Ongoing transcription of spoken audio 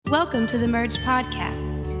Welcome to the Merge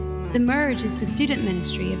Podcast. The Merge is the student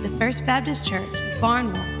ministry of the First Baptist Church of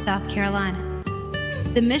Barnwell, South Carolina.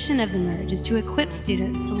 The mission of the Merge is to equip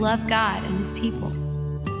students to love God and His people.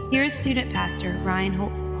 Here is student pastor Ryan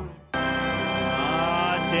Holtzclaw.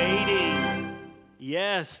 Dating.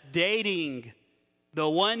 Yes, dating. The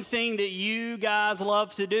one thing that you guys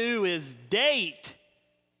love to do is date.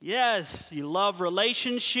 Yes, you love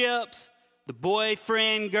relationships, the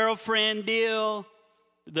boyfriend, girlfriend deal,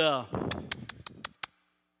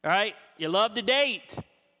 right? You love to date.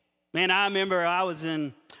 Man, I remember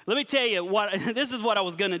let me tell you this is what I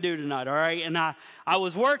was going to do tonight, all right? And I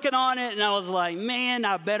was working on it, and I was like, man,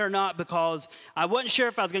 I better not, because I wasn't sure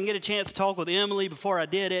if I was going to get a chance to talk with Emily before I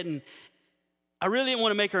did it, and I really didn't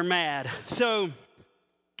want to make her mad. So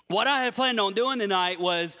what I had planned on doing tonight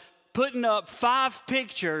was putting up 5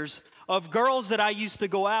 pictures of girls that I used to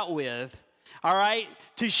go out with, all right,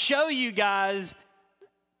 to show you guys.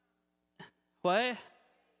 What?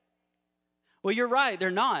 Well, you're right,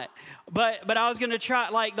 they're not. But I was going to try,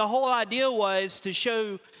 the whole idea was to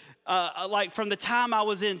show, from the time I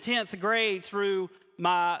was in 10th grade through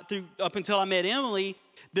up until I met Emily,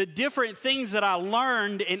 the different things that I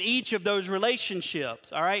learned in each of those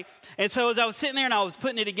relationships, all right? And so as I was sitting there and I was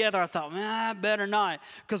putting it together, I thought, man, I better not.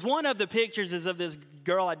 Because one of the pictures is of this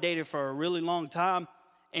girl I dated for a really long time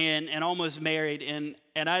and almost married, and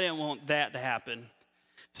I didn't want that to happen.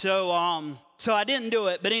 So I didn't do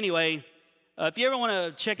it. But anyway, if you ever want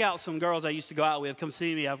to check out some girls I used to go out with, come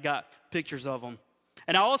see me. I've got pictures of them.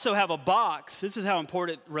 And I also have a box. This is how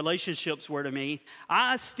important relationships were to me.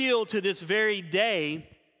 I still, to this very day,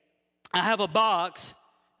 I have a box.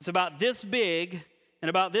 It's about this big and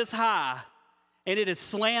about this high, and it is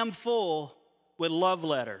slammed full with love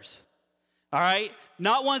letters. All right?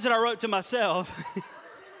 Not ones that I wrote to myself.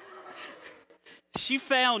 She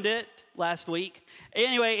found it last week.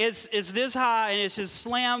 Anyway, it's this high, and it's just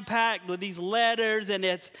slam packed with these letters, and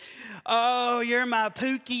it's, oh, you're my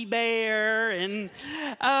Pookie Bear, and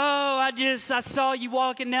oh, I saw you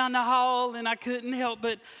walking down the hall, and I couldn't help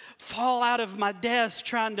but fall out of my desk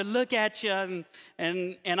trying to look at you, and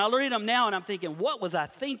I read them now, and I'm thinking, what was I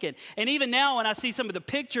thinking? And even now, when I see some of the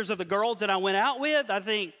pictures of the girls that I went out with, I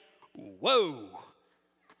think, whoa,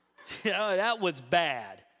 that was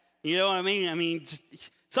bad. You know what I mean? I mean,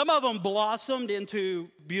 some of them blossomed into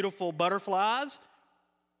beautiful butterflies.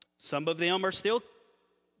 Some of them are still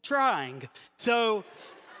trying. So,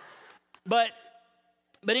 but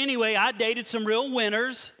anyway, I dated some real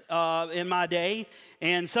winners in my day,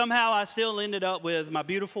 and somehow I still ended up with my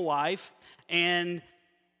beautiful wife, and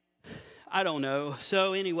I don't know.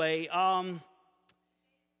 So anyway,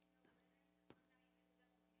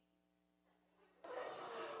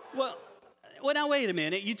 Well, now wait a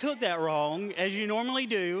minute. You took that wrong, as you normally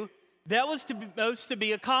do. That was supposed to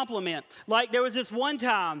be a compliment. Like there was this one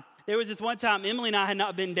time, Emily and I had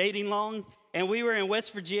not been dating long, and we were in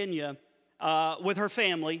West Virginia with her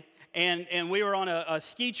family, and we were on a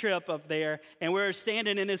ski trip up there, and we were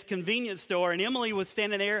standing in this convenience store, and Emily was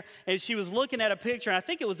standing there, and she was looking at a picture. I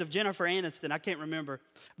think it was of Jennifer Aniston. I can't remember.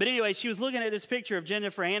 But anyway, she was looking at this picture of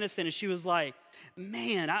Jennifer Aniston, and she was like,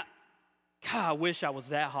 man, I wish I was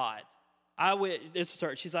that hot. This is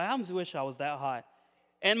her. She's like, I just wish I was that hot.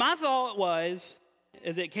 And my thought was,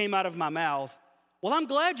 as it came out of my mouth, well, I'm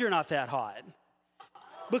glad you're not that hot,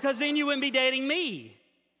 because then you wouldn't be dating me.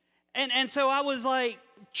 And so I was like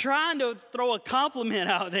trying to throw a compliment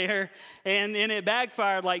out there, and it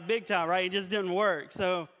backfired like big time, right? It just didn't work.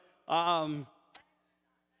 So,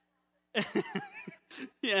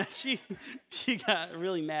 yeah, she got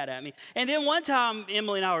really mad at me. And then one time,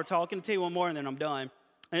 Emily and I were talking. I'll tell you one more, and then I'm done.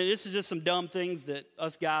 And this is just some dumb things that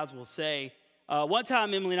us guys will say. One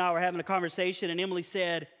time, Emily and I were having a conversation, and Emily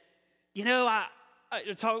said, you know,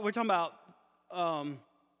 we're talking about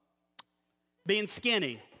being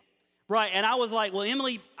skinny. Right, and I was like, well,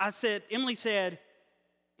 Emily said,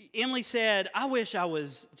 I wish I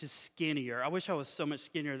was just skinnier. I wish I was so much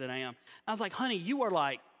skinnier than I am. I was like, honey, you are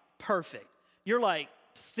like perfect. You're like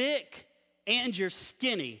thick and you're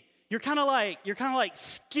skinny. You're kind of like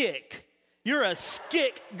skick. You're a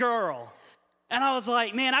skick girl. And I was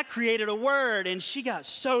like, man, I created a word, and she got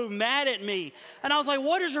so mad at me. And I was like,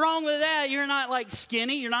 what is wrong with that? You're not like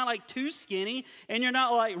skinny. You're not like too skinny. And you're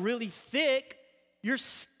not like really thick. You're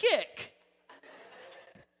skick.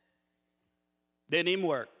 Didn't even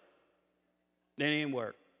work.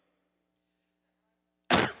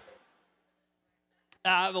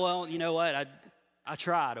 Well, you know what? I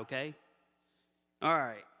tried, okay? All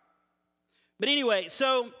right. But anyway,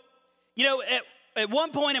 so, you know, at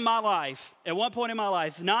one point in my life,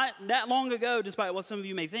 not that long ago, despite what some of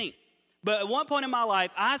you may think, But at one point in my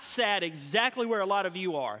life, I sat exactly where a lot of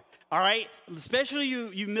you are, all right? Especially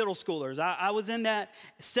you middle schoolers. I was in that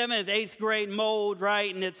 7th, 8th grade mold,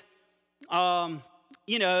 right? And it's,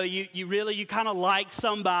 you kind of like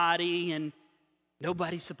somebody and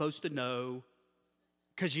nobody's supposed to know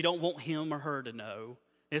because you don't want him or her to know.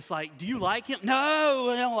 It's like, do you like him?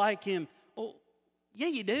 No, I don't like him. Well, yeah,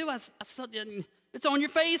 you do. It's on your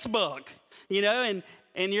Facebook,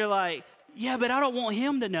 and you're like, yeah, but I don't want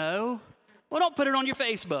him to know. Well, don't put it on your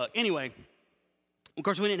Facebook. Anyway, of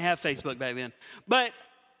course, we didn't have Facebook back then. But,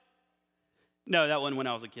 no, that wasn't when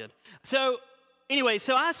I was a kid. So, anyway,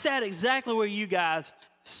 so I sat exactly where you guys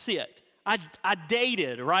sit. I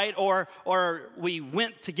dated, right? Or we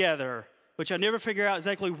went together, which I never figured out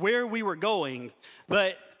exactly where we were going.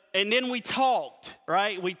 And then we talked,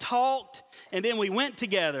 right? We talked, and then we went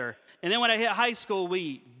together. And then when I hit high school,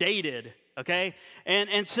 we dated, okay?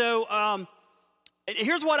 And so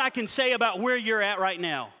here's what I can say about where you're at right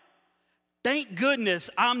now. Thank goodness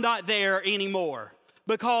I'm not there anymore,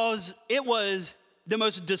 because it was the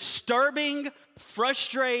most disturbing,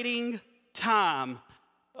 frustrating time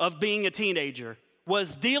of being a teenager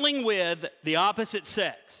was dealing with the opposite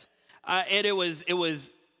sex. And it was,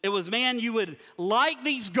 man, you would like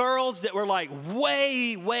these girls that were like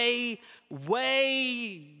way, way,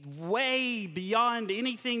 way, way beyond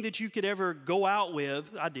anything that you could ever go out with.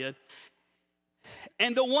 I did.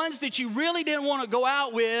 And the ones that you really didn't want to go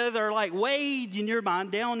out with are like way in your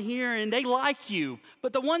mind down here, and they like you.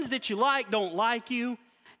 But the ones that you like don't like you,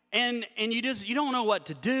 and you don't know what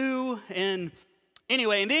to do. And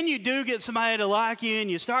anyway, and then you do get somebody to like you, and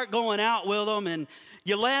you start going out with them, and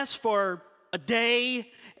you last for a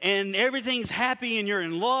day, and everything's happy, and you're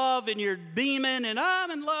in love, and you're beaming, and I'm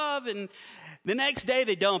in love, and the next day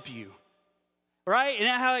they dump you, right? Isn't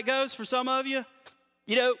that how it goes for some of you?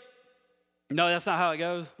 No, that's not how it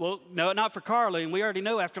goes. Well, no, not for Carly, and we already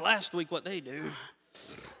know after last week what they do.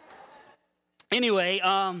 Anyway,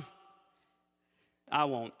 I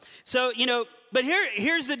won't. So, but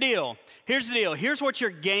here's the deal. Here's what you're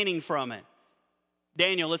gaining from it.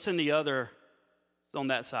 Daniel, it's in the other, it's on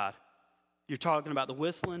that side. You're talking about the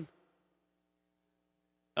whistling?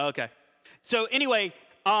 Okay. So anyway,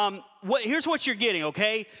 here's what you're getting,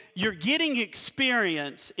 okay? You're getting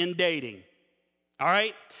experience in dating, all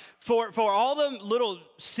right? For all the little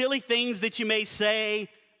silly things that you may say,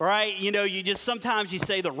 right? Sometimes you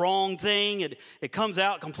say the wrong thing, and it comes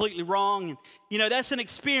out completely wrong. And, that's an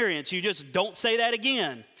experience. You just don't say that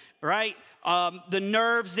again, right? The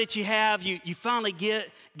nerves that you have, you finally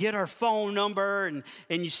get her phone number, and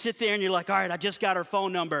you sit there and you're like, all right, I just got her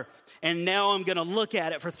phone number, and now I'm going to look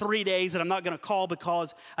at it for 3 days, and I'm not going to call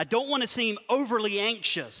because I don't want to seem overly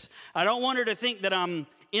anxious. I don't want her to think that I'm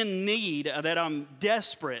in need, that I'm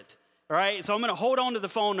desperate, right? So I'm going to hold on to the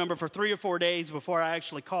phone number for 3 or 4 days before I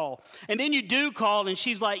actually call. And then you do call, and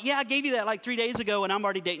she's like, yeah, I gave you that like 3 days ago, and I'm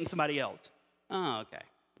already dating somebody else. Oh, okay.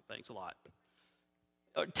 Thanks a lot.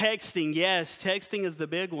 Texting, yes, texting is the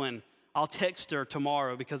big one. I'll text her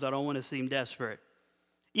tomorrow because I don't want to seem desperate.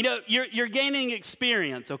 You're gaining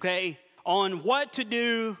experience, okay, on what to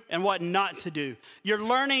do and what not to do. You're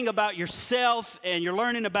learning about yourself, and you're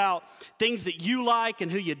learning about things that you like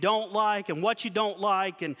and who you don't like and what you don't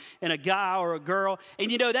like in a guy or a girl.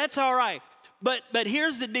 And that's all right. But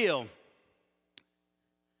here's the deal.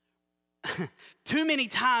 Too many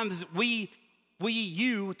times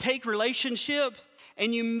you take relationships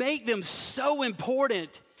and you make them so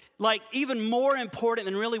important, like even more important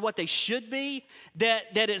than really what they should be,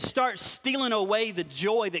 that it starts stealing away the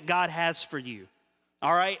joy that God has for you.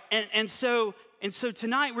 All right? And so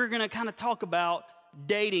tonight we're going to kind of talk about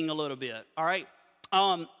dating a little bit. All right?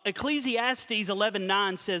 Ecclesiastes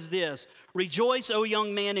 11:9 says this: "Rejoice, O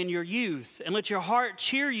young man, in your youth, and let your heart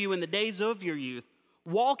cheer you in the days of your youth.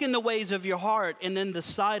 Walk in the ways of your heart and in the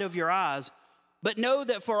sight of your eyes. But know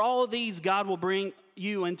that for all of these, God will bring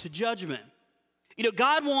you into judgment."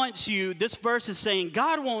 God wants you, this verse is saying,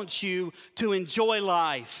 God wants you to enjoy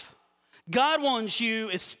life. God wants you,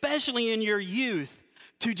 especially in your youth,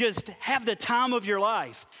 to just have the time of your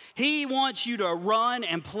life. He wants you to run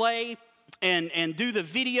and play and do the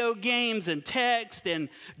video games and text and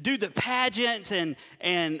do the pageants and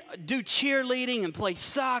do cheerleading and play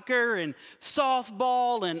soccer and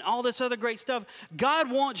softball and all this other great stuff.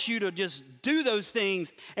 God wants you to just do those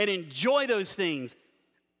things and enjoy those things.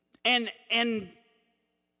 And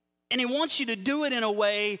He wants you to do it in a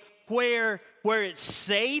way where it's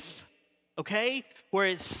safe, okay? Where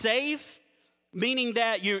it's safe, meaning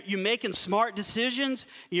that you're making smart decisions.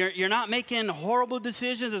 You're not making horrible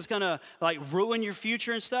decisions that's going to like ruin your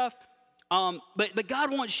future and stuff. But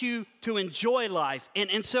God wants you to enjoy life.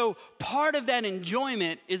 And so part of that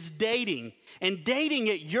enjoyment is dating. And dating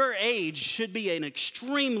at your age should be an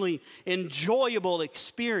extremely enjoyable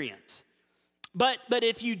experience. But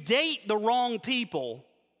if you date the wrong people,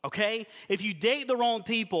 okay? If you date the wrong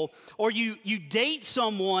people, or you date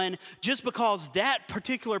someone just because that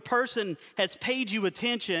particular person has paid you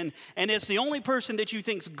attention, and it's the only person that you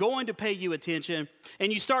think's going to pay you attention,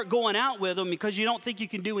 and you start going out with them because you don't think you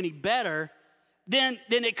can do any better, then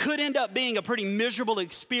it could end up being a pretty miserable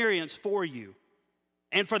experience for you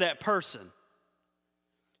and for that person.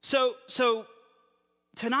 So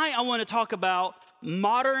tonight I want to talk about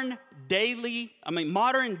modern dating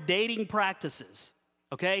practices.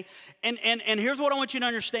 Okay? And here's what I want you to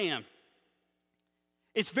understand.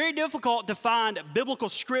 It's very difficult to find biblical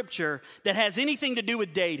scripture that has anything to do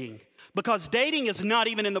with dating, because dating is not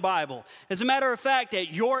even in the Bible. As a matter of fact,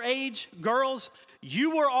 at your age, girls,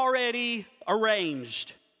 you were already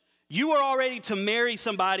arranged. You were already to marry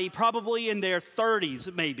somebody probably in their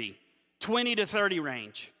 30s, maybe 20 to 30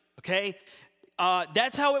 range. Okay?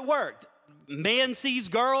 That's how it worked. Man sees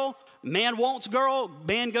girl, man wants girl,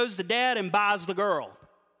 man goes to dad and buys the girl.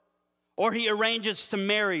 Or he arranges to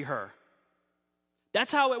marry her.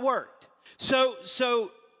 That's how it worked. So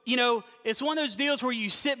it's one of those deals where you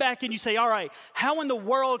sit back and you say, all right, how in the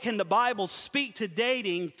world can the Bible speak to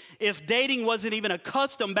dating if dating wasn't even a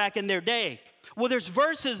custom back in their day? Well, there's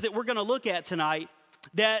verses that we're going to look at tonight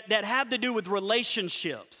that have to do with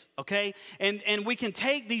relationships, okay? And we can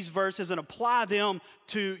take these verses and apply them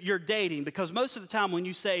to your dating, because most of the time when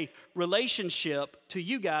you say relationship to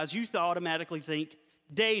you guys, you automatically think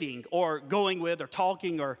dating or going with or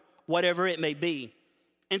talking or whatever it may be.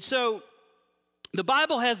 And so the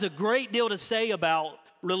Bible has a great deal to say about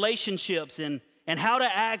relationships and how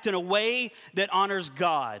to act in a way that honors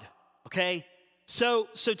God, okay? So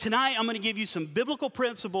tonight I'm going to give you some biblical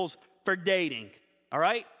principles for dating, all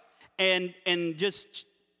right? And just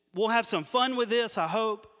we'll have some fun with this, I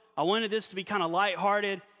hope. I wanted this to be kind of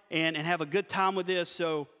lighthearted and have a good time with this,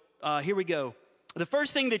 so here we go. The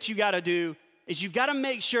first thing that you got to do is you've got to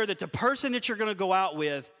make sure that the person that you're going to go out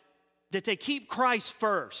with, that they keep Christ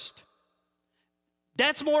first.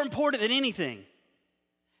 That's more important than anything.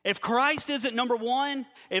 If Christ isn't number one,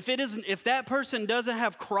 if that person doesn't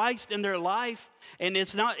have Christ in their life, and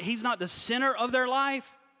he's not the center of their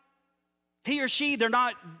life, he or she, you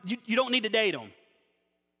don't need to date them.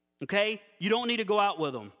 Okay? You don't need to go out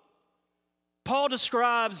with them. Paul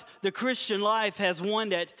describes the Christian life as one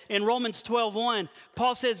that, in Romans 12:1,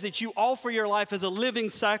 Paul says that you offer your life as a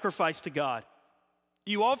living sacrifice to God.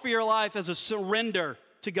 You offer your life as a surrender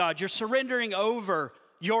to God. You're surrendering over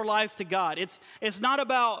your life to God. It's not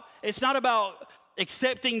about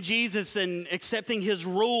accepting Jesus and accepting his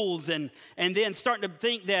rules and then starting to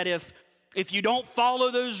think that if you don't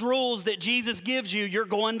follow those rules that Jesus gives you, you're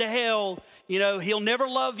going to hell. He'll never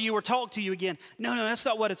love you or talk to you again. No, that's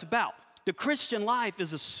not what it's about. The Christian life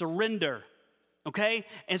is a surrender, okay?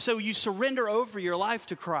 And so you surrender over your life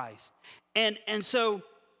to Christ. And so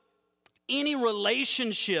any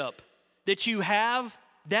relationship that you have,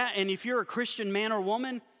 and if you're a Christian man or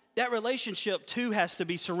woman, that relationship too has to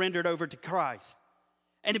be surrendered over to Christ.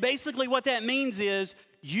 And basically what that means is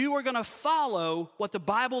you are going to follow what the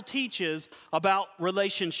Bible teaches about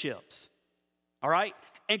relationships, all right?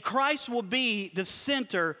 And Christ will be the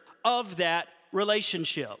center of that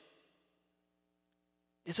relationship.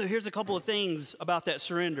 And so here's a couple of things about that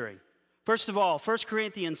surrendering. First of all, 1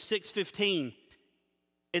 Corinthians 6:15,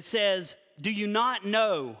 it says, "Do you not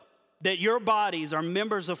know that your bodies are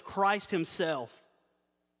members of Christ himself?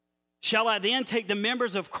 Shall I then take the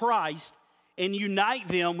members of Christ and unite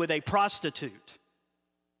them with a prostitute?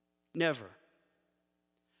 Never."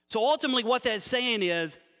 So ultimately what that's saying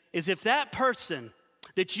is if that person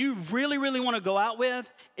that you really, really want to go out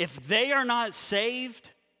with, if they are not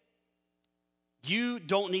saved, you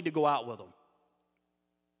don't need to go out with them.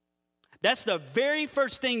 That's the very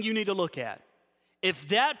first thing you need to look at. If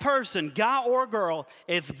that person, guy or girl,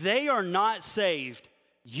 if they are not saved,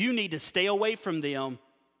 you need to stay away from them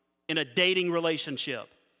in a dating relationship.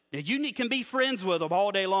 Now, you can be friends with them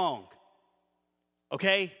all day long,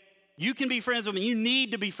 okay? You can be friends with them. You need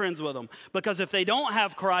to be friends with them, because if they don't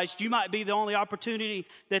have Christ, you might be the only opportunity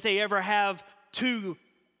that they ever have to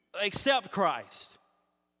accept Christ,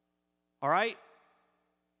 all right?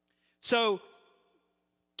 So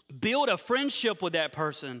build a friendship with that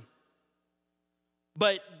person,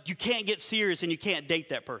 but you can't get serious and you can't date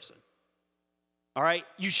that person. All right?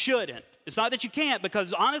 You shouldn't. It's not that you can't,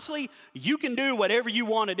 because honestly, you can do whatever you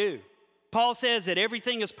want to do. Paul says that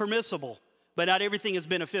everything is permissible, but not everything is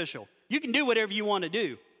beneficial. You can do whatever you want to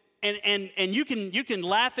do. And you can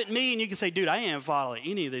laugh at me and you can say, dude, I ain't following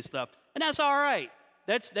any of this stuff. And that's all right.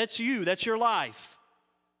 That's you. That's your life.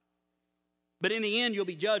 But in the end, you'll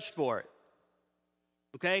be judged for it.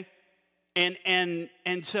 Okay? And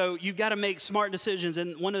so you've got to make smart decisions.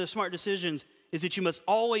 And one of the smart decisions is that you must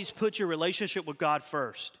always put your relationship with God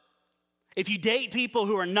first. If you date people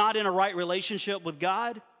who are not in a right relationship with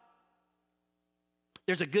God,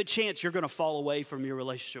 there's a good chance you're going to fall away from your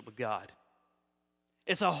relationship with God.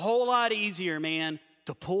 It's a whole lot easier, man,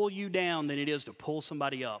 to pull you down than it is to pull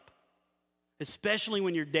somebody up, especially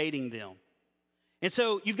when you're dating them. And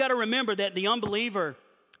so you've got to remember that the unbeliever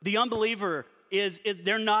is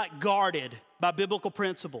they're not guarded by biblical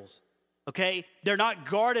principles, okay? They're not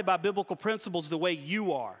guarded by biblical principles the way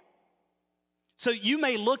you are. So you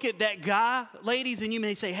may look at that guy, ladies, and you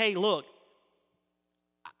may say, hey, look,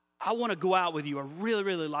 I want to go out with you. I really,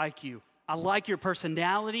 really like you. I like your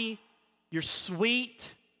personality. You're sweet,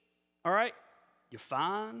 all right? You're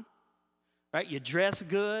fine, right? You dress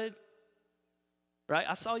good, right?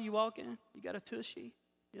 I saw you walking. You got a tushy.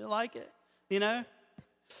 You like it, you know?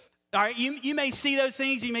 All right, you may see those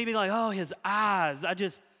things. You may be like, oh, his eyes.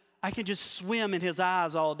 I can just swim in his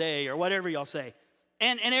eyes all day or whatever y'all say.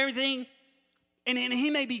 And everything. And he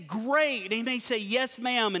may be great. And he may say yes,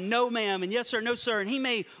 ma'am, and no, ma'am, and yes, sir, no, sir. And he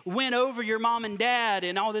may win over your mom and dad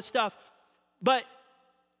and all this stuff. But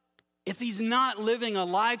if he's not living a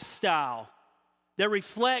lifestyle that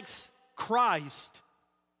reflects Christ,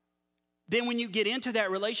 then when you get into that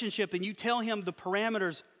relationship and you tell him the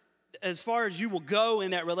parameters as far as you will go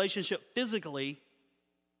in that relationship physically,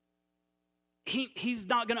 he's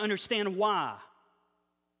not going to understand why.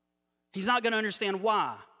 He's not going to understand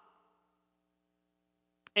why.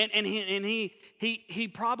 And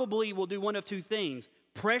he probably will do one of two things: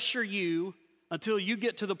 pressure you until you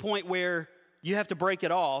get to the point where you have to break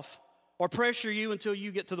it off, or pressure you until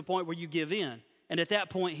you get to the point where you give in. And at that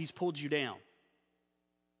point, he's pulled you down.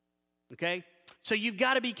 Okay? So you've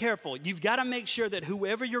got to be careful. You've got to make sure that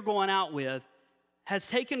whoever you're going out with has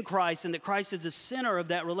taken Christ and that Christ is the center of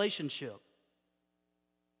that relationship.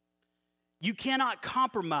 You cannot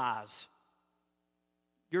compromise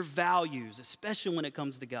your values, especially when it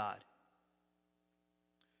comes to God.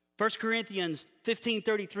 1 Corinthians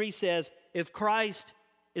 15:33 says, if Christ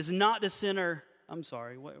is not the center,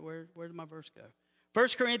 where did my verse go? 1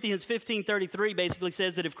 Corinthians 15:33 basically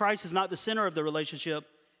says that if Christ is not the center of the relationship,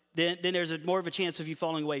 then there's more of a chance of you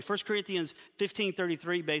falling away. 1 Corinthians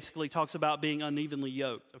 15:33 basically talks about being unevenly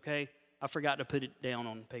yoked, okay? I forgot to put it down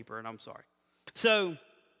on paper, and I'm sorry. So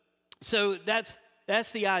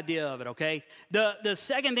that's the idea of it, okay? The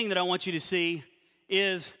second thing that I want you to see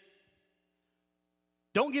is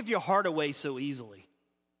don't give your heart away so easily.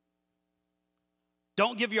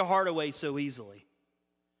 Don't give your heart away so easily.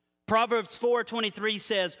 Proverbs 4:23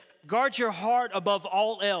 says, guard your heart above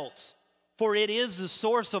all else, for it is the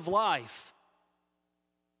source of life.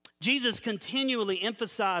 Jesus continually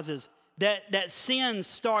emphasizes that sin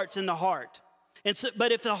starts in the heart.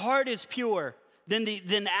 But if the heart is pure,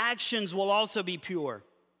 then actions will also be pure.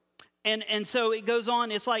 And so it goes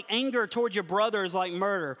on. It's like anger toward your brother is like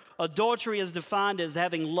murder. Adultery is defined as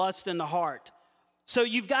having lust in the heart. So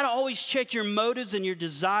you've got to always check your motives and your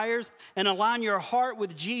desires and align your heart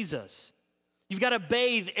with Jesus. You've got to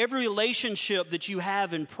bathe every relationship that you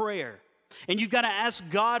have in prayer. And you've got to ask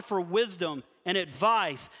God for wisdom and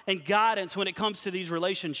advice and guidance when it comes to these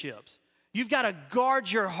relationships. You've got to guard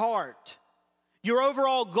your heart. Your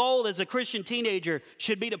overall goal as a Christian teenager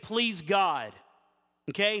should be to please God,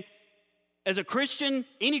 okay? As a Christian,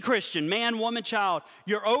 any Christian, man, woman, child,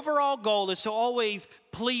 your overall goal is to always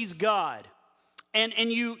please God. And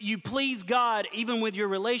you please God even with your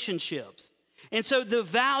relationships. And so the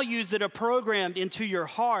values that are programmed into your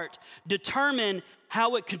heart determine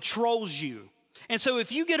how it controls you. And so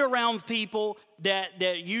if you get around people that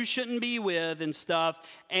you shouldn't be with and stuff,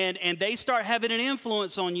 and they start having an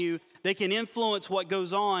influence on you, they can influence what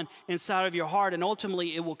goes on inside of your heart, and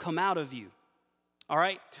ultimately it will come out of you. All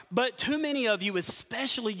right? But too many of you,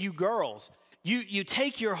 especially you girls, you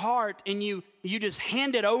take your heart and you just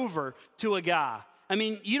hand it over to a guy. I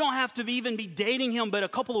mean, you don't have to even be dating him but a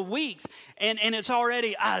couple of weeks, and it's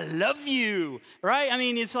already, I love you, right? I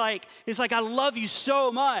mean, it's like I love you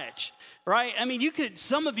so much, right? I mean,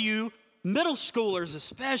 some of you, middle schoolers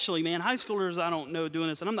especially, man, high schoolers, I don't know doing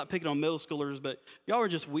this, and I'm not picking on middle schoolers, but y'all are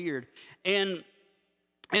just weird, and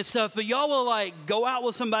stuff, but y'all will like go out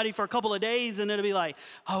with somebody for a couple of days, and it'll be like,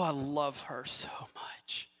 oh, I love her so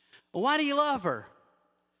much. Well, why do you love her?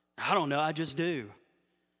 I don't know, I just do.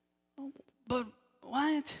 But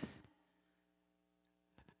what?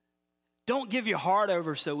 Don't give your heart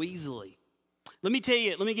over so easily. Let me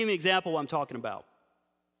give you an example of what I'm talking about.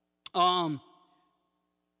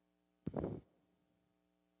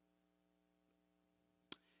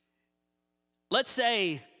 Let's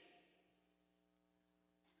say,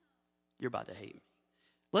 you're about to hate me.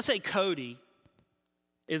 Let's say Cody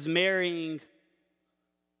is marrying,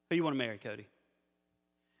 who you want to marry, Cody?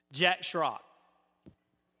 Jack Schrock.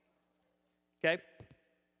 Okay?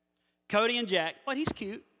 Cody and Jack, what, he's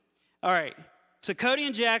cute. All right, so Cody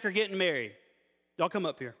and Jack are getting married. Y'all come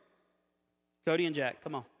up here. Cody and Jack,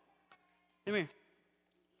 come on. Come here.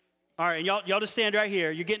 All right, y'all just stand right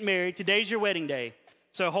here. You're getting married. Today's your wedding day.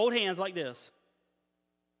 So hold hands like this.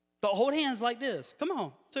 But hold hands like this. Come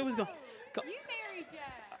on. So who's going? You married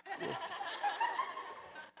Jack.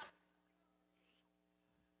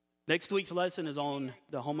 Next week's lesson is on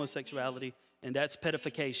the homosexuality, and that's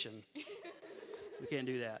pedification. We can't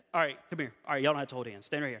do that. All right, come here. All right, y'all don't have to hold hands.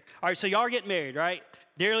 Stand right here. All right, so y'all are getting married, right?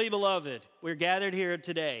 Dearly beloved, we're gathered here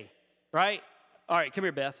today, right? All right, come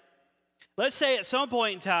here, Beth. Let's say at some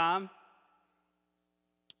point in time,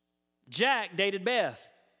 Jack dated Beth.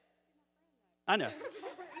 I know.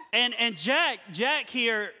 And Jack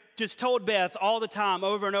here just told Beth all the time,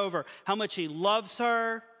 over and over, how much he loves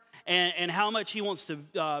her and how much he wants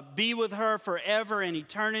to be with her forever in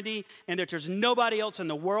eternity, and that there's nobody else in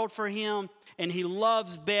the world for him. And he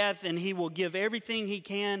loves Beth, and he will give everything he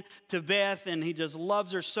can to Beth, and he just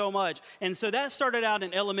loves her so much. And so that started out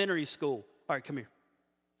in elementary school. All right, come here.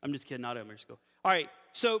 I'm just kidding, not elementary school. All right,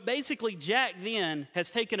 so basically Jack then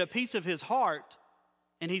has taken a piece of his heart,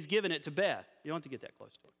 and he's given it to Beth. You don't have to get that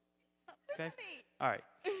close to him. Okay? All right.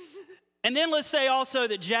 And then let's say also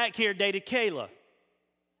that Jack here dated Kayla.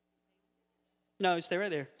 No, stay right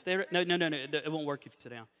there. No. It won't work if you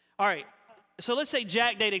sit down. All right. So let's say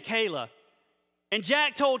Jack dated Kayla. And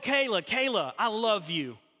Jack told Kayla, I love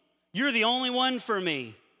you. You're the only one for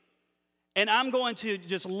me. And I'm going to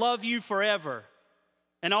just love you forever.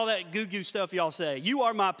 And all that goo-goo stuff y'all say. You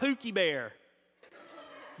are my Pookie Bear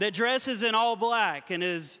that dresses in all black and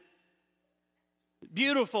is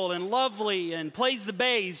beautiful and lovely and plays the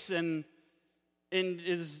bass and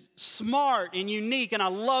is smart and unique, and I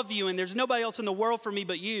love you, and there's nobody else in the world for me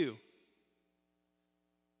but you.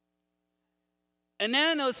 And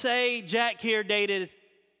then let's say Jack here dated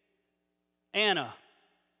Anna.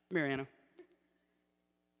 Come here, Anna.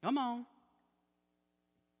 Come on.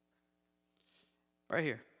 Right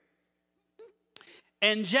here.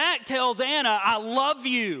 And Jack tells Anna, I love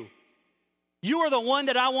you. You are the one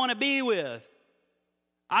that I want to be with.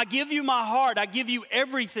 I give you my heart. I give you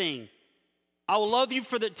everything. I will love you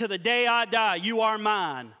to the day I die. You are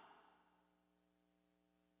mine.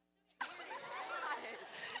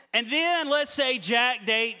 And then let's say Jack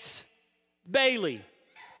dates Bailey.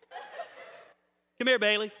 Come here,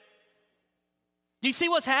 Bailey. Do you see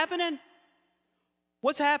what's happening?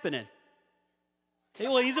 What's happening?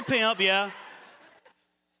 Well, he's a pimp, yeah.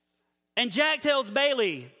 And Jack tells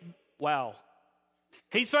Bailey, wow.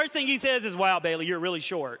 First thing he says is, wow, Bailey, you're really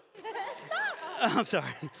short. I'm sorry.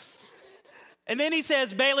 And then he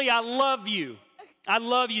says, Bailey, I love you. I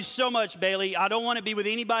love you so much, Bailey. I don't want to be with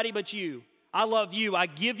anybody but you. I love you. I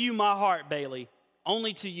give you my heart, Bailey,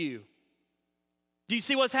 only to you. Do you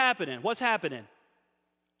see what's happening? What's happening?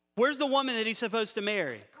 Where's the woman that he's supposed to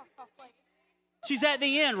marry? She's at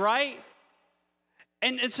the end, right?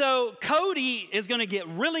 And so Cody is going to get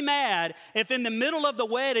really mad if in the middle of the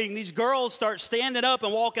wedding, these girls start standing up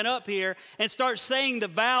and walking up here and start saying the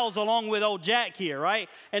vows along with old Jack here, right?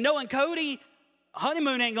 And knowing Cody,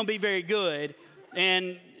 honeymoon ain't going to be very good,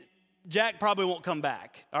 and Jack probably won't come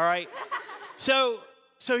back, all right? So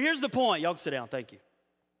here's the point. Y'all can sit down. Thank you.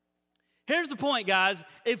 Here's the point, guys.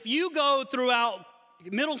 If you go throughout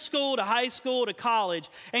middle school to high school to college,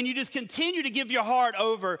 and you just continue to give your heart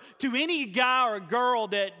over to any guy or girl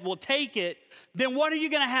that will take it, then what are you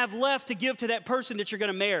going to have left to give to that person that you're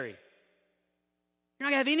going to marry? You're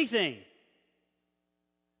not going to have anything.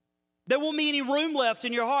 There won't be any room left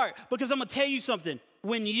in your heart, because I'm going to tell you something.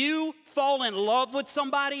 When you fall in love with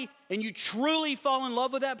somebody and you truly fall in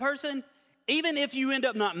love with that person, even if you end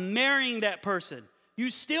up not marrying that person, you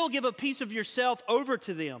still give a piece of yourself over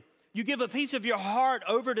to them. You give a piece of your heart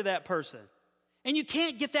over to that person. And you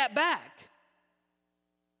can't get that back.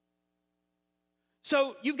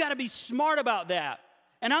 So you've got to be smart about that.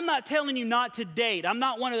 And I'm not telling you not to date. I'm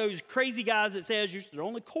not one of those crazy guys that says you should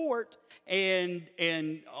only court and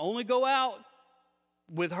only go out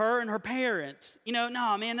with her and her parents.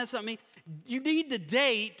 No, man, that's not me. You need to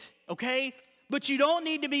date, okay? But you don't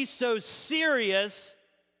need to be so serious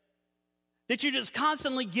that you just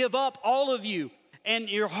constantly give up all of you and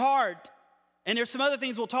your heart And there's some other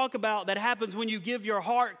things we'll talk about that happens when you give your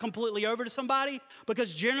heart completely over to somebody,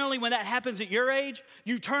 because generally when that happens at your age,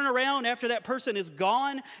 you turn around after that person is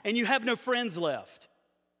gone and you have no friends left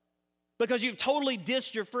because you've totally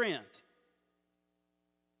dissed your friends.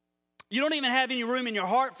 You don't even have any room in your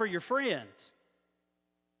heart for your friends.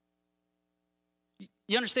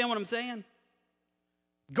 You understand what I'm saying?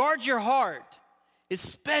 Guard your heart,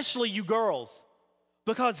 especially you girls,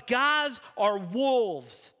 because guys are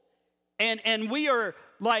wolves. And we are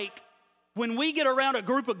like, when we get around a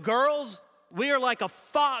group of girls, we are like a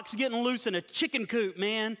fox getting loose in a chicken coop,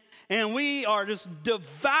 man. And we are just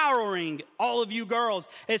devouring all of you girls,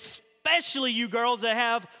 especially you girls that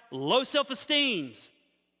have low self-esteem.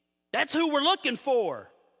 That's who we're looking for.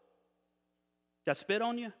 Did I spit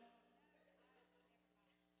on you?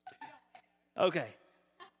 Okay.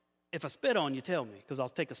 If I spit on you, tell me, because I'll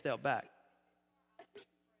take a step back.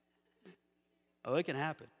 Oh, it can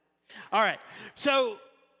happen. All right, so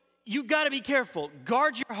you got to be careful.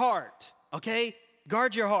 Guard your heart, okay?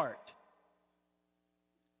 Guard your heart.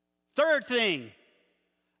 Third thing,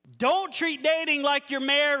 don't treat dating like you're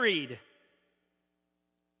married.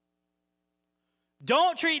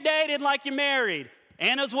 Don't treat dating like you're married.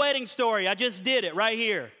 Anna's wedding story, I just did it right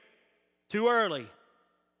here. Too early.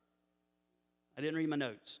 I didn't read my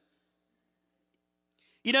notes.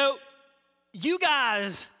 You know, you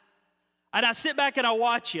guys, and I sit back and I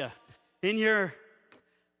watch you.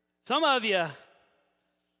 Some of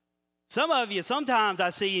you, sometimes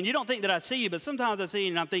I see you, and you don't think that I see you, but sometimes I see you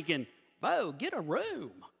and I'm thinking, whoa, get a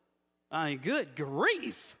room. I mean, good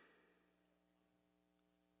grief.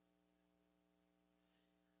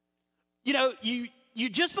 You know, you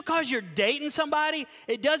just because you're dating somebody,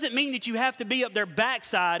 it doesn't mean that you have to be up their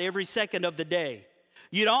backside every second of the day.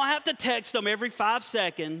 You don't have to text them every 5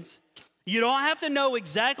 seconds. You don't have to know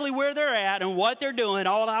exactly where they're at and what they're doing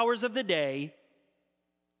all hours of the day.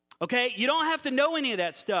 Okay? You don't have to know any of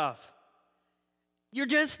that stuff. You're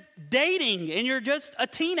just dating and you're just a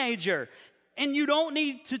teenager. And you don't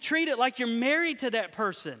need to treat it like you're married to that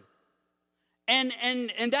person. And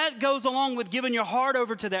that goes along with giving your heart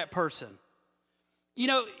over to that person. You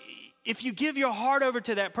know, if you give your heart over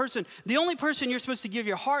to that person, the only person you're supposed to give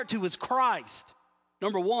your heart to is Christ,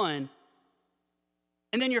 number one.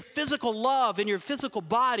 And then your physical love and your physical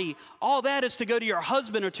body, all that is to go to your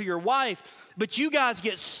husband or to your wife. But you guys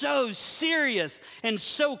get so serious, and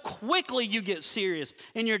so quickly you get serious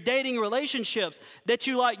in your dating relationships that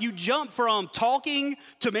you jump from talking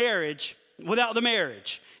to marriage without the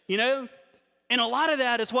marriage, you know? And a lot of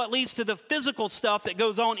that is what leads to the physical stuff that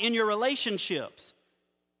goes on in your relationships.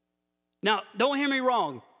 Now, don't hear me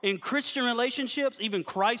wrong. In Christian relationships, even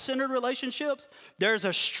Christ-centered relationships, there's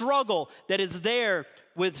a struggle that is there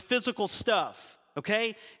with physical stuff,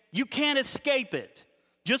 okay? You can't escape it.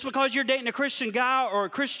 Just because you're dating a Christian guy or a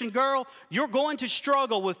Christian girl, you're going to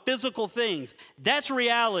struggle with physical things. That's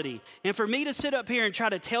reality. And for me to sit up here and try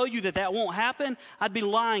to tell you that that won't happen, I'd be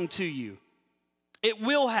lying to you. It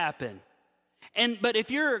will happen. But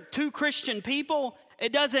if you're two Christian people,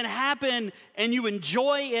 it doesn't happen and you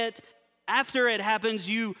enjoy it. After it happens,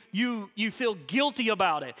 you feel guilty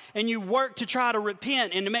about it, and you work to try to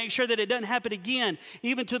repent and to make sure that it doesn't happen again,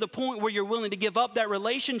 even to the point where you're willing to give up that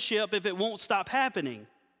relationship if it won't stop happening.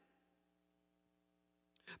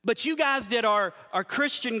 But you guys that are a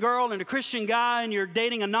Christian girl and a Christian guy and you're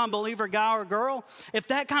dating a non-believer guy or girl, if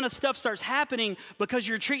that kind of stuff starts happening because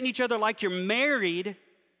you're treating each other like you're married,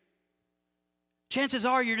 chances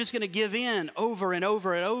are you're just going to give in over and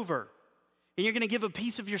over and over. And you're going to give a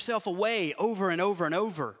piece of yourself away over and over and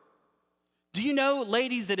over. Do you know,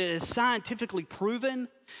 ladies, that it is scientifically proven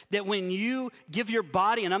that when you give your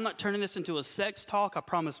body, and I'm not turning this into a sex talk, I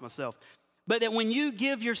promise myself, but that when you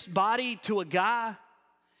give your body to a guy,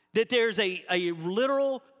 that there's a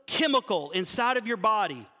literal chemical inside of your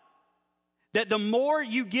body, that the more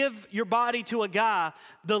you give your body to a guy,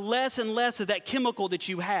 the less and less of that chemical that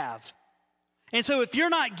you have. And so if you're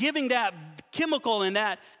not giving that chemical and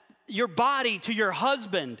that your body to your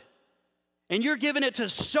husband, and you're giving it to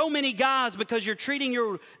so many guys because you're treating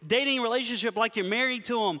your dating relationship like you're married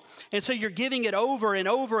to them, and so you're giving it over and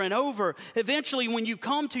over and over, eventually when you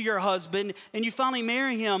come to your husband and you finally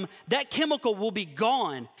marry him, that chemical will be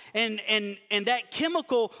gone, and that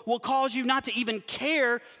chemical will cause you not to even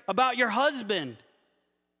care about your husband.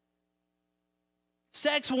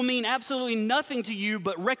 Sex will mean absolutely nothing to you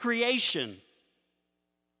but recreation.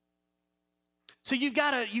 So you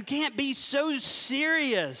can't be so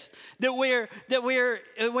serious that where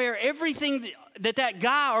everything that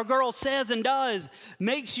guy or girl says and does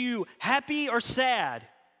makes you happy or sad.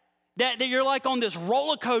 That you're like on this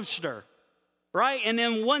roller coaster. right? And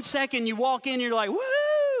then 1 second you walk in, you're like, woo!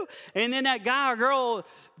 And then that guy or girl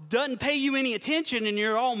doesn't pay you any attention and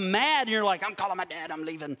you're all mad and you're like, I'm calling my dad, I'm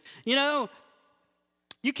leaving. You know,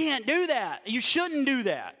 you can't do that. You shouldn't do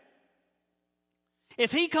that.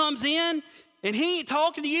 If he comes in and he ain't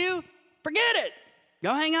talking to you, forget it.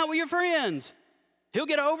 Go hang out with your friends. He'll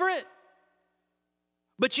get over it.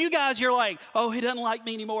 But you guys, you're like, oh, he doesn't like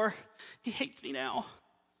me anymore. He hates me now.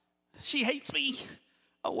 She hates me.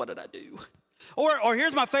 Oh, what did I do? Or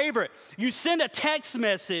here's my favorite. You send a text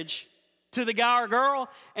message to the guy or girl,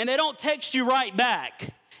 and they don't text you right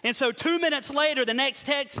back. And so 2 minutes later, the next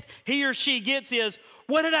text he or she gets is,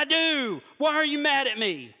 what did I do? Why are you mad at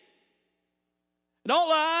me? Don't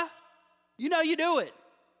lie. You know you do it.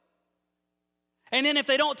 And then if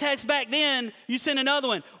they don't text back then, you send another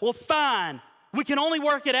one. Well, fine. We can only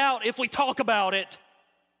work it out if we talk about it.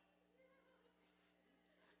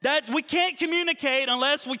 That we can't communicate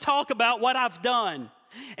unless we talk about what I've done.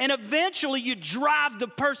 And eventually you drive the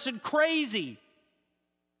person crazy.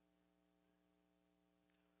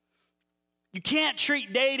 You can't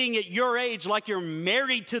treat dating at your age like you're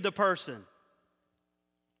married to the person.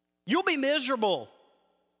 You'll be miserable.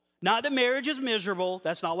 Not that marriage is miserable.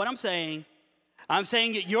 That's not what I'm saying. I'm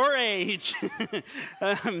saying at your age,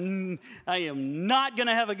 I am not going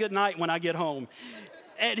to have a good night when I get home.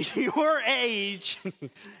 At your age,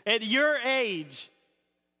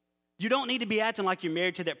 you don't need to be acting like you're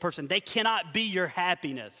married to that person. They cannot be your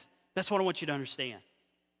happiness. That's what I want you to understand.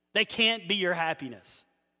 They can't be your happiness.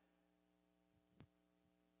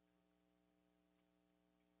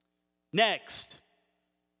 Next,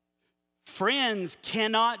 friends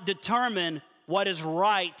cannot determine what is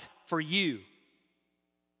right for you.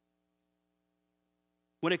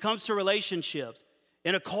 When it comes to relationships,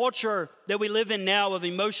 in a culture that we live in now of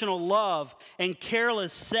emotional love and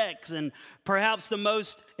careless sex, and perhaps the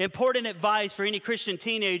most important advice for any Christian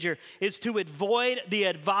teenager is to avoid the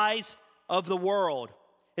advice of the world,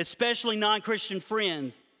 especially non-Christian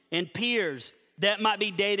friends and peers that might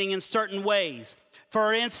be dating in certain ways.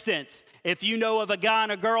 For instance, if you know of a guy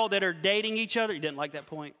and a girl that are dating each other, you didn't like that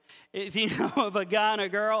point. If you know of a guy and a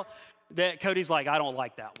girl that Cody's like, I don't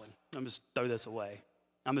like that one. I'm just throw this away.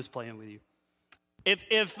 I'm just playing with you.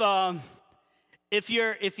 If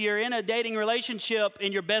you're in a dating relationship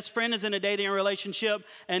and your best friend is in a dating relationship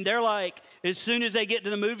and they're like, as soon as they get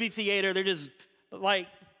to the movie theater, they're just like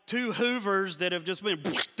two Hoovers that have just been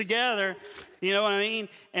together, you know what I mean?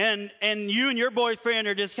 And you and your boyfriend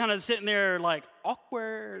are just kind of sitting there like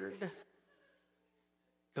awkward.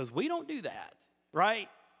 Because we don't do that, right?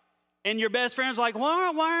 And your best friend's like,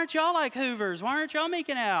 why aren't y'all like Hoovers? Why aren't y'all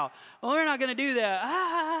making out? Well, we're not going to do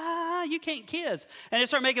that. You can't kiss. And they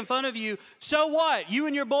start making fun of you. So what? You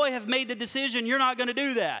and your boy have made the decision you're not going to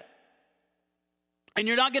do that. And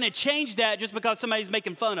you're not going to change that just because somebody's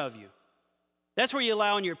making fun of you. That's where you're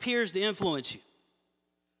allowing your peers to influence you.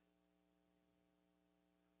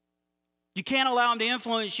 You can't allow them to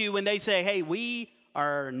influence you when they say, hey, we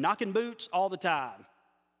are knocking boots all the time.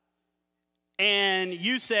 And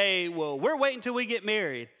you say, well, we're waiting until we get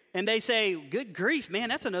married. And they say, good grief, man,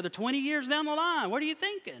 that's another 20 years down the line. What are you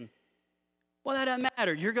thinking? Well, that doesn't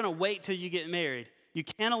matter. You're going to wait till you get married. You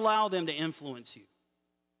can't allow them to influence you.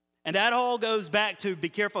 And that all goes back to be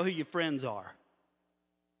careful who your friends are.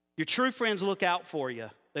 Your true friends look out for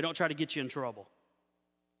you. They don't try to get you in trouble.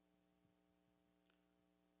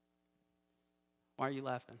 Why are you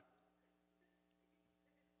laughing?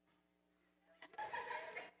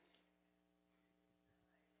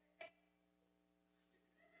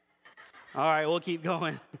 All right, we'll keep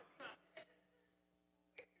going.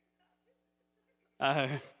 All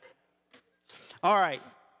right.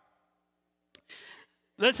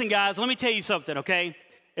 Listen, guys, let me tell you something, okay?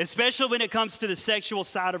 Especially when it comes to the sexual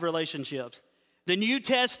side of relationships. The New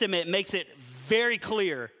Testament makes it very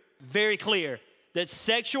clear, that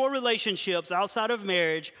sexual relationships outside of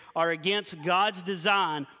marriage are against God's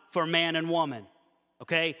design for man and woman,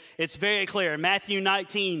 okay? It's very clear. Matthew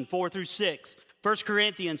 19, 4 through 6. 1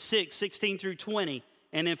 Corinthians 6, 16 through 20,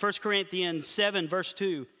 and then 1 Corinthians 7, verse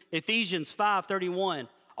 2, Ephesians 5, 31.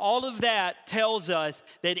 All of that tells us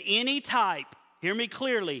that any type, hear me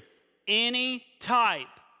clearly, any type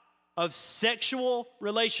of sexual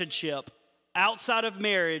relationship outside of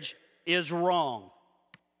marriage is wrong.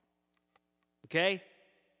 Okay?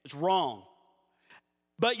 It's wrong.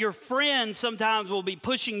 But your friends sometimes will be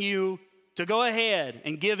pushing you to go ahead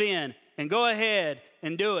and give in and go ahead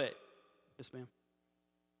and do it. Yes, ma'am.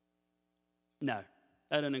 No,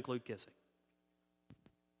 that doesn't include kissing.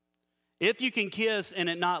 If you can kiss and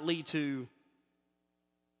it not lead to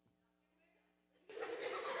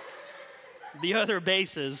the other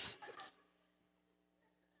bases,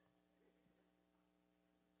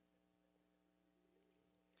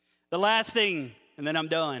 The last thing, and then I'm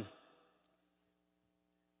done.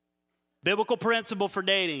 Biblical principle for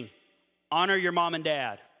dating: honor your mom and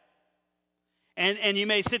dad. And you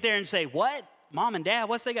may sit there and say, what? Mom and dad,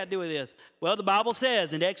 what's they got to do with this? Well, the Bible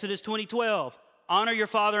says in Exodus 20:12, honor your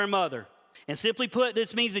father and mother. And simply put,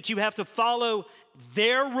 this means that you have to follow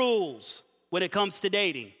their rules when it comes to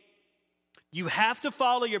dating. You have to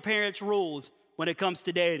follow your parents' rules when it comes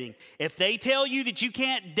to dating. If they tell you that you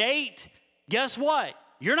can't date, guess what?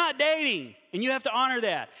 You're not dating, and you have to honor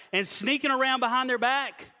that. And sneaking around behind their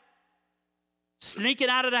back, sneaking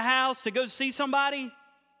out of the house to go see somebody,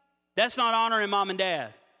 that's not honoring mom and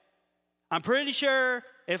dad. I'm pretty sure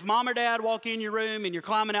if mom or dad walk in your room and you're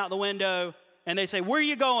climbing out the window and they say, where are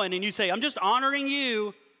you going? And you say, I'm just honoring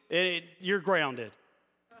you, you're grounded.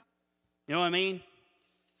 You know what I mean?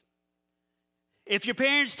 If your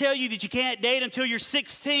parents tell you that you can't date until you're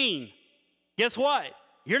 16, guess what?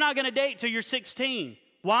 You're not going to date till you're 16.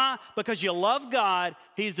 Why? Because you love God.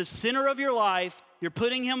 He's the center of your life. You're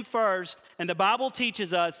putting him first. And the Bible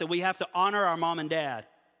teaches us that we have to honor our mom and dad.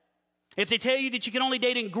 If they tell you that you can only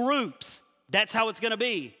date in groups, that's how it's going to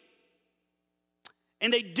be.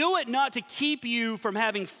 And they do it not to keep you from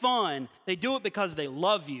having fun. They do it because they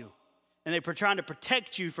love you, and they're trying to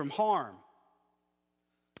protect you from harm.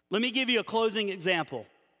 Let me give you a closing example.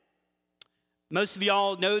 Most of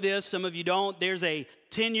y'all know this, some of you don't. There's a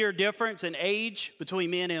 10-year difference in age between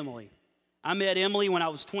me and Emily. I met Emily when I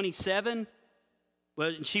was 27,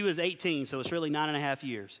 but she was 18, so it's really 9.5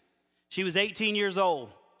 years. She was 18 years old.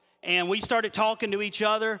 And we started talking to each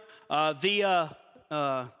other via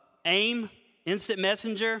AIM, Instant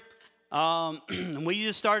Messenger. And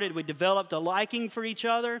we developed a liking for each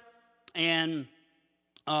other. And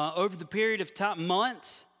over the period of time,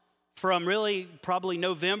 months, from really probably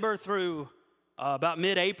November through about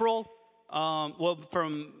mid-April,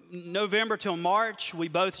 from November till March, we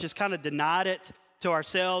both just kind of denied it to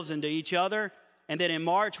ourselves and to each other. And then in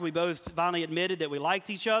March, we both finally admitted that we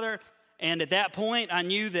liked each other. And at that point, I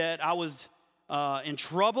knew that I was in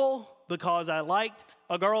trouble because I liked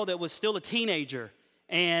a girl that was still a teenager.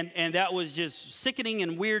 And that was just sickening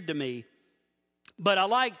and weird to me. But I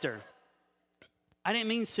liked her. I didn't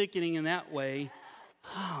mean sickening in that way.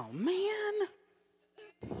 Oh, man.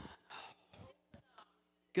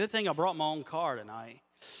 Good thing I brought my own car tonight.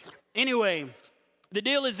 Anyway, the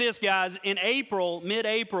deal is this, guys. In April,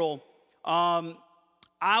 mid-April,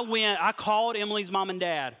 I called Emily's mom and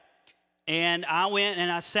dad. And I went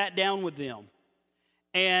and I sat down with them.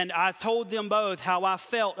 And I told them both how I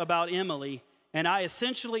felt about Emily. And I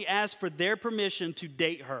essentially asked for their permission to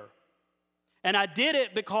date her. And I did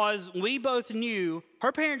it because we both knew,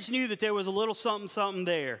 her parents knew that there was a little something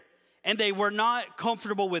there. And they were not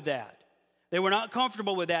comfortable with that. They were not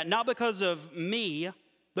comfortable with that, not because of me,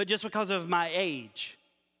 but just because of my age.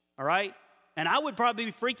 All right? And I would probably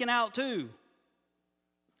be freaking out too.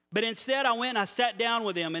 But instead, I went and I sat down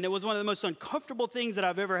with them, and it was one of the most uncomfortable things that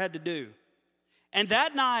I've ever had to do. And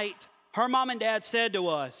that night, her mom and dad said to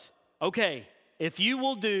us, okay, if you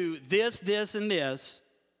will do this, this, and this,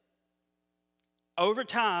 over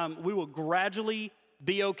time, we will gradually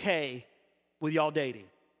be okay with y'all dating.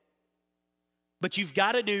 But you've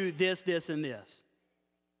got to do this, this, and this.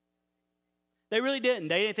 They really didn't.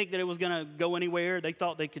 They didn't think that it was going to go anywhere. They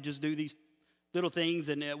thought they could just do these little things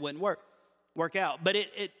and it wouldn't work out. But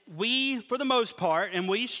we, for the most part, and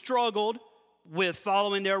we struggled with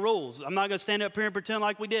following their rules. I'm not going to stand up here and pretend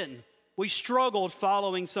like we didn't. We struggled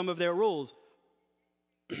following some of their rules.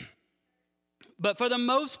 But for the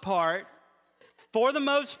most part,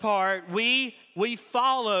 we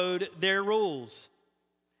followed their rules.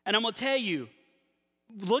 And I'm going to tell you,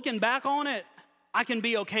 looking back on it, I can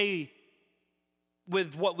be okay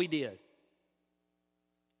with what we did.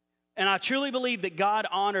 And I truly believe that God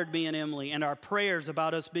honored me and Emily and our prayers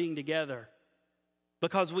about us being together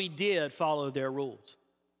because we did follow their rules.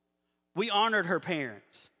 We honored her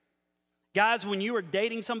parents. Guys, when you are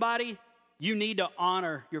dating somebody, you need to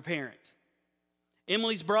honor your parents.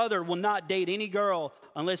 Emily's brother will not date any girl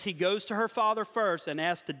unless he goes to her father first and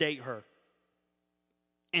asks to date her.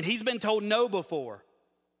 And he's been told no before,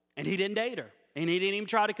 and he didn't date her, and he didn't even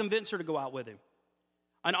try to convince her to go out with him.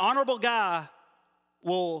 An honorable guy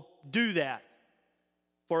will do that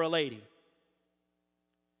for a lady.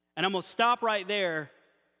 And I'm going to stop right there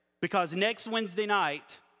because next Wednesday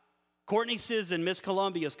night, Courtney Sisson, Miss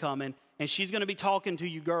Columbia, is coming, and she's going to be talking to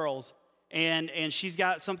you girls, and she's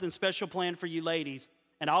got something special planned for you ladies.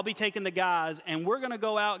 And I'll be taking the guys, and we're going to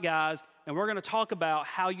go out, guys, and we're going to talk about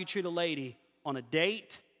how you treat a lady on a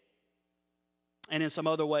date and in some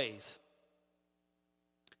other ways.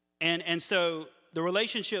 And so the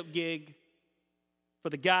relationship gig for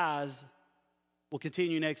the guys will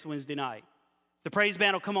continue next Wednesday night. The praise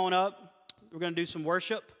band will come on up. We're going to do some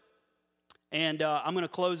worship. And I'm going to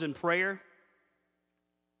close in prayer.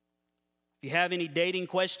 If you have any dating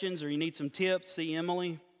questions or you need some tips, see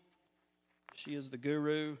Emily. She is the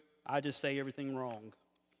guru. I just say everything wrong.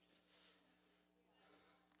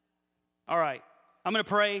 All right. I'm going to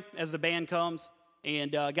pray as the band comes.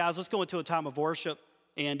 And guys, let's go into a time of worship.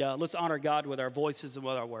 And let's honor God with our voices and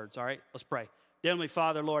with our words. All right? Let's pray. Dear Heavenly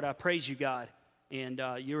Father, Lord, I praise you, God. And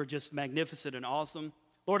you are just magnificent and awesome.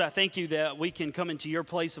 Lord, I thank you that we can come into your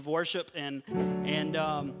place of worship and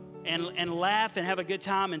laugh and have a good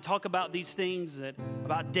time and talk about these things,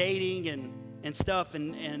 about dating and stuff.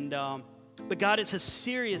 But God, it's a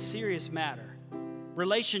serious, serious matter.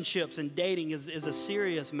 Relationships and dating is a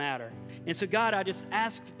serious matter. And so, God, I just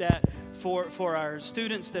ask that for our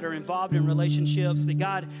students that are involved in relationships, that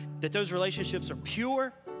God, that those relationships are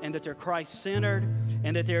pure and that they're Christ-centered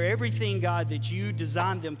and that they're everything, God, that you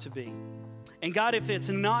designed them to be. And God, if it's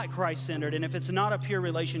not Christ-centered and if it's not a pure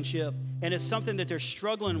relationship and it's something that they're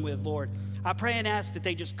struggling with, Lord, I pray and ask that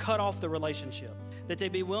they just cut off the relationship, that they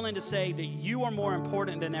be willing to say that you are more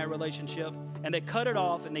important than that relationship, and they cut it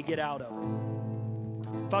off and they get out of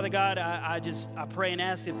it. Father God, I pray and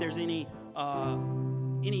ask if there's any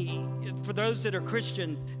for those that are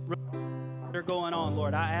Christian that are going on,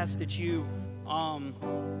 Lord, I ask that you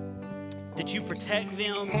protect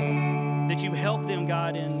them, that you help them,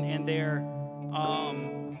 God, in their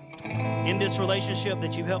in this relationship,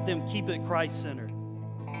 that you help them keep it Christ-centered.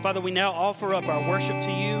 Father, we now offer up our worship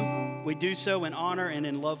to you. We do so in honor and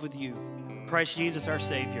in love with you. Christ Jesus, our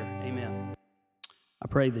Savior. Amen. I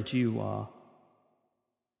pray that you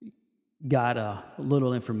got a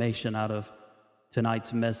little information out of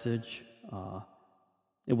tonight's message.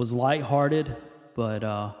 It was lighthearted, but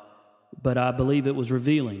I believe it was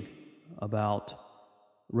revealing about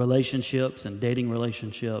relationships and dating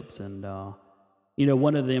relationships. And,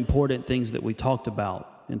 one of the important things that we talked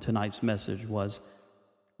about in tonight's message was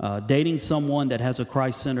dating someone that has a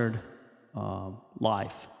Christ-centered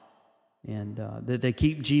life and that they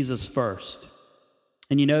keep Jesus first.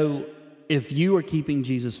 And, if you are keeping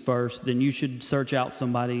Jesus first, then you should search out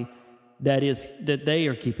somebody that they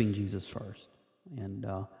are keeping Jesus first. And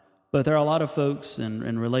but there are a lot of folks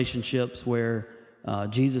in relationships where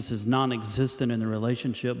Jesus is non-existent in the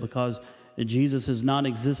relationship because Jesus is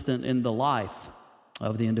non-existent in the life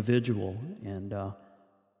of the individual. And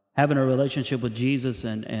having a relationship with Jesus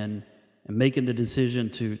and making the decision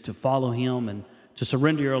to follow him and to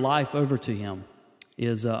surrender your life over to him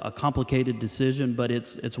is a complicated decision, but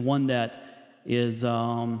it's one that is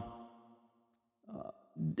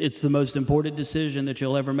it's the most important decision that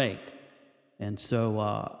you'll ever make. And so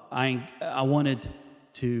I wanted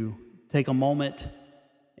to take a moment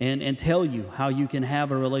and tell you how you can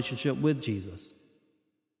have a relationship with Jesus.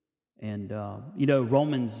 And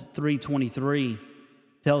Romans 3:23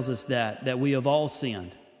 tells us that we have all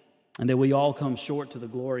sinned and that we all come short to the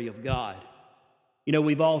glory of God.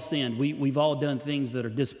 We've all sinned. We've all done things that are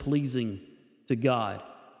displeasing to God.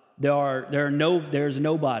 There's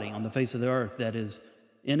nobody on the face of the earth that is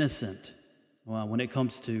innocent when it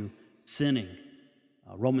comes to sinning.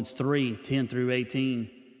 Romans 3:10 through 18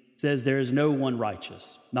 says there is no one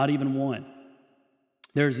righteous, not even one.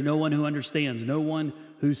 There is no one who understands, no one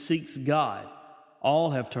who seeks God.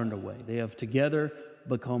 All have turned away. They have together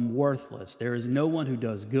become worthless. There is no one who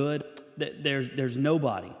does good. There's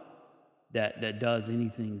nobody that does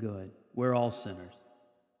anything good. We're all sinners.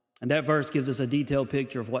 And that verse gives us a detailed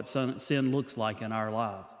picture of what sin looks like in our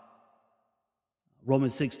lives.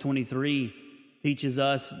 Romans 6:23 teaches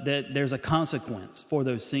us that there's a consequence for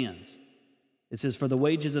those sins. It says, "For the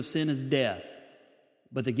wages of sin is death,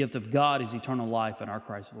 but the gift of God is eternal life in our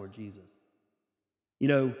Christ Lord Jesus."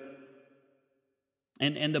 And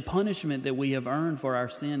the punishment that we have earned for our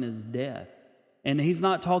sin is death. And he's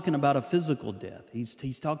not talking about a physical death.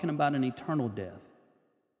 He's talking about an eternal death.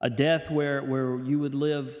 A death where you would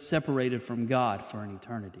live separated from God for an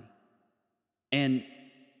eternity. And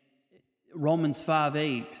Romans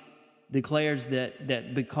 5:8 declares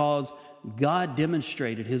that because God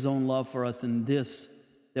demonstrated his own love for us in this,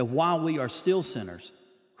 that while we are still sinners,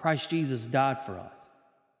 Christ Jesus died for us.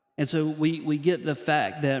 And so we get the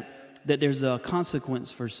fact that there's a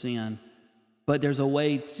consequence for sin, but there's a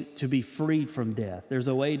way to be freed from death. There's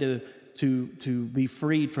a way to be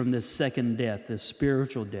freed from this second death, this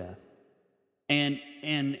spiritual death. And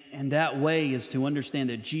that way is to understand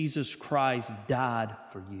that Jesus Christ died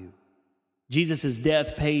for you. Jesus'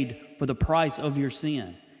 death paid for the price of your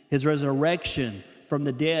sin. His resurrection from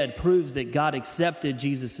the dead proves that God accepted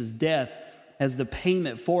Jesus' death as the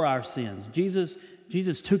payment for our sins. Jesus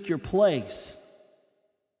Jesus took your place.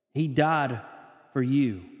 He died for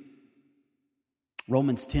you.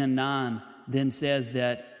 Romans 10:9 then says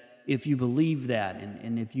that if you believe that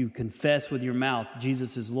and if you confess with your mouth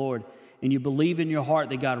Jesus is Lord and you believe in your heart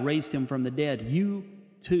that God raised him from the dead, you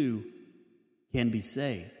too can be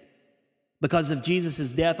saved. Because of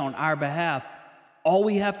Jesus' death on our behalf, all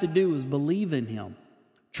we have to do is believe in him,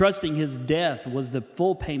 trusting his death was the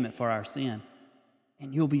full payment for our sin,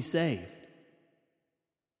 and you'll be saved.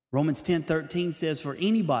 Romans 10:13 says, for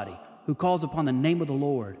anybody who calls upon the name of the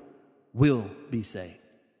Lord will be saved.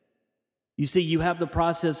 You see, you have the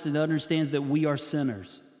process that understands that we are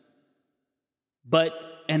sinners,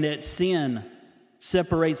 and that sin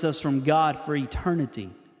separates us from God for eternity.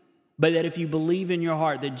 But that if you believe in your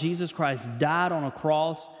heart that Jesus Christ died on a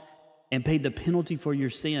cross and paid the penalty for your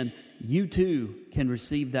sin, you too can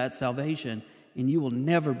receive that salvation and you will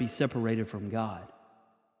never be separated from God.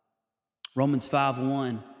 Romans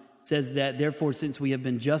 5:1 says that, therefore, since we have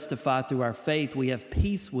been justified through our faith, we have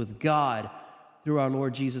peace with God through our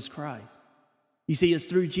Lord Jesus Christ. You see, it's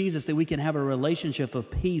through Jesus that we can have a relationship of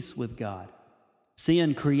peace with God.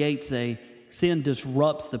 Sin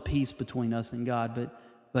disrupts the peace between us and God,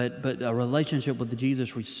 but a relationship with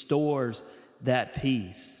Jesus restores that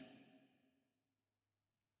peace.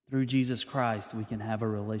 Through Jesus Christ, we can have a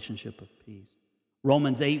relationship of peace.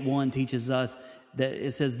 Romans 8:1 teaches us that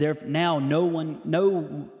it says, there now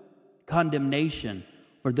no condemnation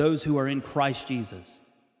for those who are in Christ Jesus.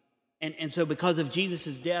 And so because of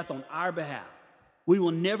Jesus' death on our behalf, we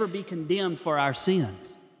will never be condemned for our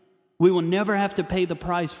sins. We will never have to pay the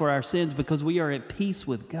price for our sins because we are at peace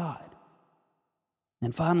with God.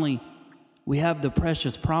 And finally, we have the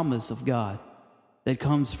precious promise of God that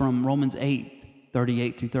comes from Romans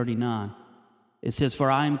 8:38 through 39. It says,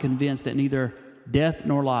 for I am convinced that neither death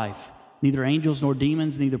nor life, neither angels nor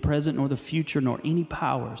demons, neither present nor the future, nor any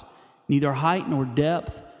powers, neither height nor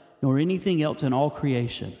depth, nor anything else in all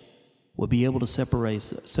creation will be able to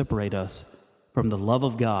separate us from the love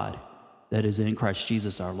of God that is in Christ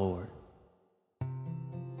Jesus our Lord.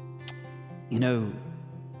 You know,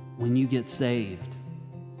 when you get saved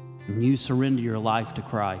and you surrender your life to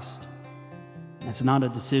Christ, it's not a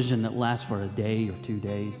decision that lasts for a day or 2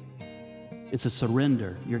 days. It's a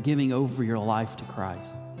surrender. You're giving over your life to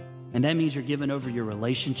Christ. And that means you're giving over your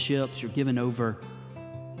relationships. You're giving over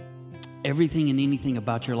everything and anything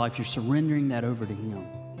about your life. You're surrendering that over to him.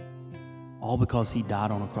 All because he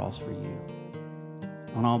died on a cross for you.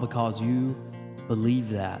 And all because you believe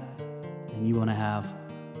that and you want to have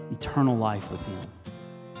eternal life with him.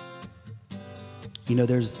 You know,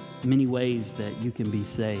 there's many ways that you can be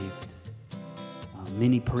saved.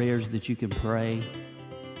 Many prayers that you can pray.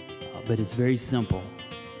 But it's very simple.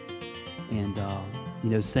 And,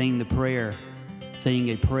 saying a prayer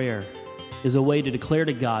is a way to declare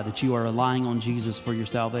to God that you are relying on Jesus for your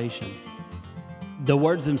salvation. The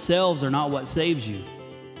words themselves are not what saves you.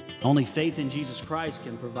 Only faith in Jesus Christ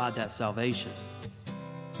can provide that salvation.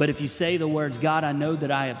 But if you say the words, God, I know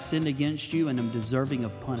that I have sinned against you and am deserving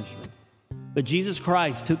of punishment. But Jesus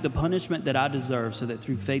Christ took the punishment that I deserve so that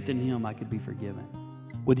through faith in him I could be forgiven.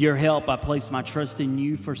 With your help, I place my trust in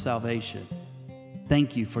you for salvation.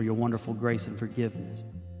 Thank you for your wonderful grace and forgiveness,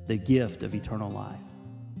 the gift of eternal life.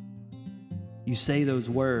 You say those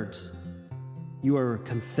words, you are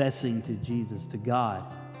confessing to Jesus, to God,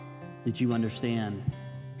 that you understand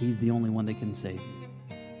he's the only one that can save you.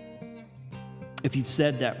 If you've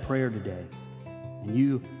said that prayer today and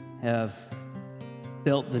you have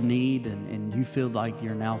felt the need and you feel like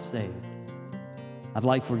you're now saved, I'd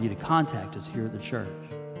like for you to contact us here at the church.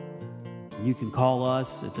 You can call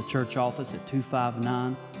us at the church office at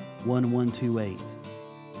 259-1128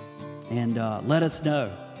 and let us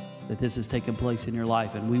know that this has taken place in your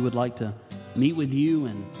life. And we would like to meet with you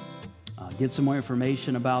and get some more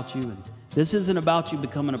information about you. And this isn't about you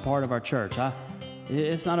becoming a part of our church.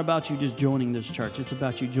 It's not about you just joining this church. It's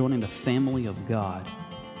about you joining the family of God.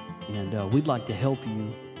 And we'd like to help you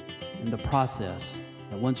in the process.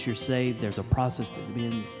 And once you're saved, there's a process that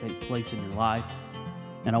begins to take place in your life.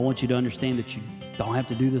 And I want you to understand that you don't have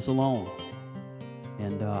to do this alone.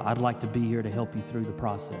 And I'd like to be here to help you through the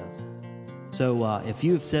process. So if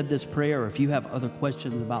you have said this prayer or if you have other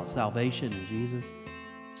questions about salvation and Jesus,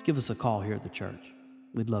 just give us a call here at the church.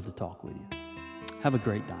 We'd love to talk with you. Have a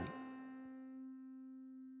great night.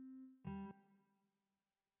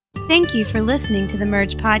 Thank you for listening to the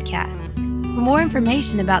Merge Podcast. For more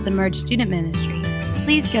information about the Merge Student Ministry,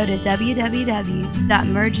 please go to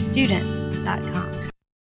www.mergestudents.com.